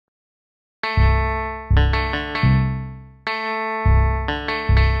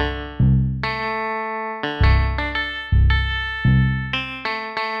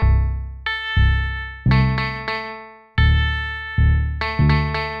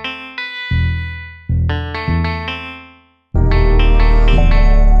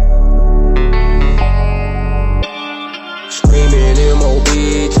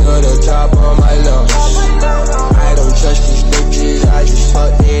just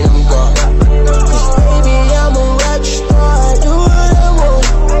fuck, then I'm gone. Cause baby, I'm a rock star, I do what I want.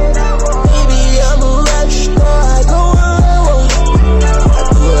 Baby, I'm a rock star, I go where I want. I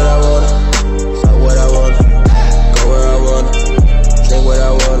do what I want, fuck what I want, go where I want, drink what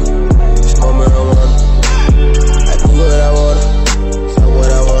I want, smoke marijuana. I do what I want, fuck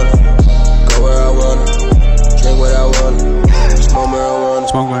what I want, go where I want, drink what I want, smoke marijuana.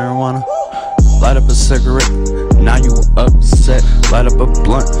 Smoke marijuana, light up a cigarette, now you upset. Light up a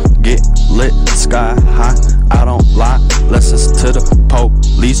blunt, get lit, sky high. I don't lie, lessons to the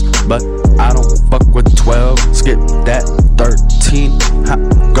police, but I don't fuck with 12. Skip that 13,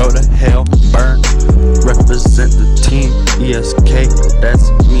 go to hell, burn. Represent the team, ESK,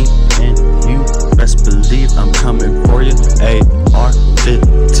 that's me and you. Best believe I'm coming for you.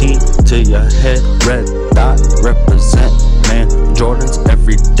 AR-15 to your head, red dot, represent. Man, Jordans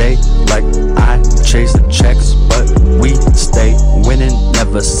every day, like I chase the checks, but we stay winning,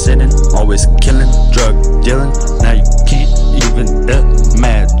 never sinning, always killing, drug dealing. Now you can't even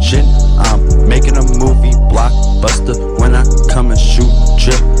imagine I'm making a movie blockbuster when I come and shoot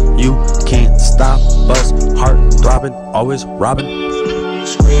you. You can't stop us, heart throbbing, always robbing.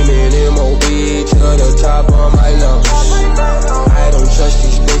 Screaming MOB to the top of my lungs. I don't trust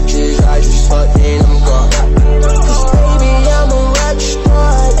these bitches, I just fuck, then I'm gone. Cause baby, I'm a rock star,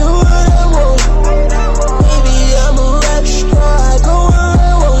 I do what I want. Baby, I'm a rock star, I go where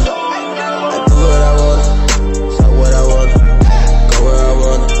I want. I do what I want, fuck what I want, go where I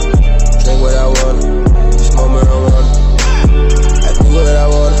want, drink what I want, smoke marijuana. I do what I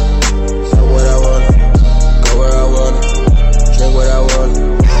want, fuck what I want, go where I want, drink what I want,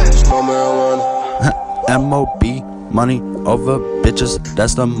 smoke marijuana. MOB, money over bitches,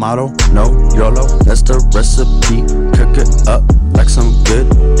 that's the motto. No YOLO, that's the recipe. Cook it up like some good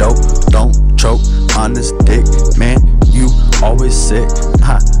dope. Don't choke on this dick, man, you always sick.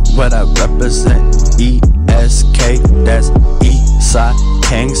 What I represent, ESK, that's Eastside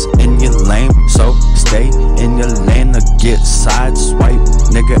Kangs in your lane. So stay in your lane or get sideswipe.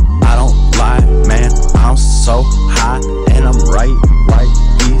 Nigga, I don't lie, man, I'm so high and I'm right,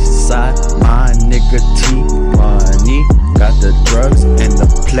 Eastside, my nigga T-Money. Got the drugs in the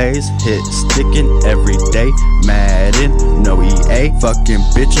place, hit sticking every day. Madden, no EA, fucking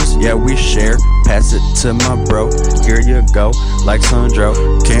bitches, yeah we share. Pass it to my bro, here you go, like Sandro.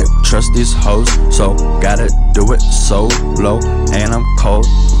 Can't trust these hoes, so gotta do it solo, and I'm cold.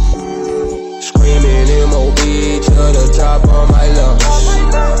 Screaming MOB to the top of my lungs.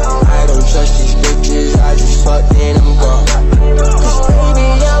 I don't trust these bitches, I just fuck, then I'm gone. Cause baby,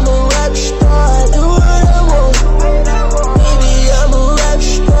 I'm a rock star, I do what I want. Baby, I'm a rock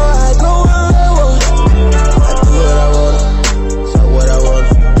star, I go where I want. I do what I want, fuck what I want,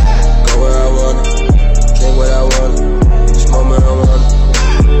 go where I want, drink what I want, smoke marijuana.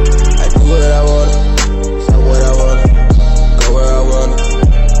 I do what I want, fuck what I want, go where I want,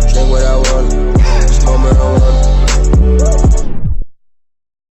 drink what I want, smoke marijuana.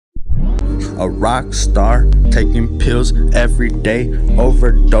 A rock star, taking pills every day,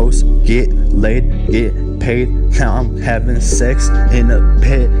 overdose, get laid, get paid. Now I'm having sex in a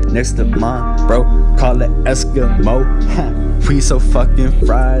bed next to my bro, call it Eskimo. We so fucking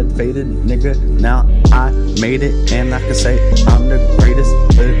fried, faded nigga, now I made it, and I can say I'm the greatest,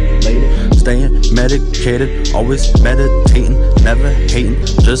 elated. Staying medicated, always meditating, never hating,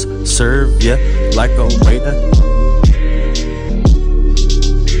 just serve ya like a waiter.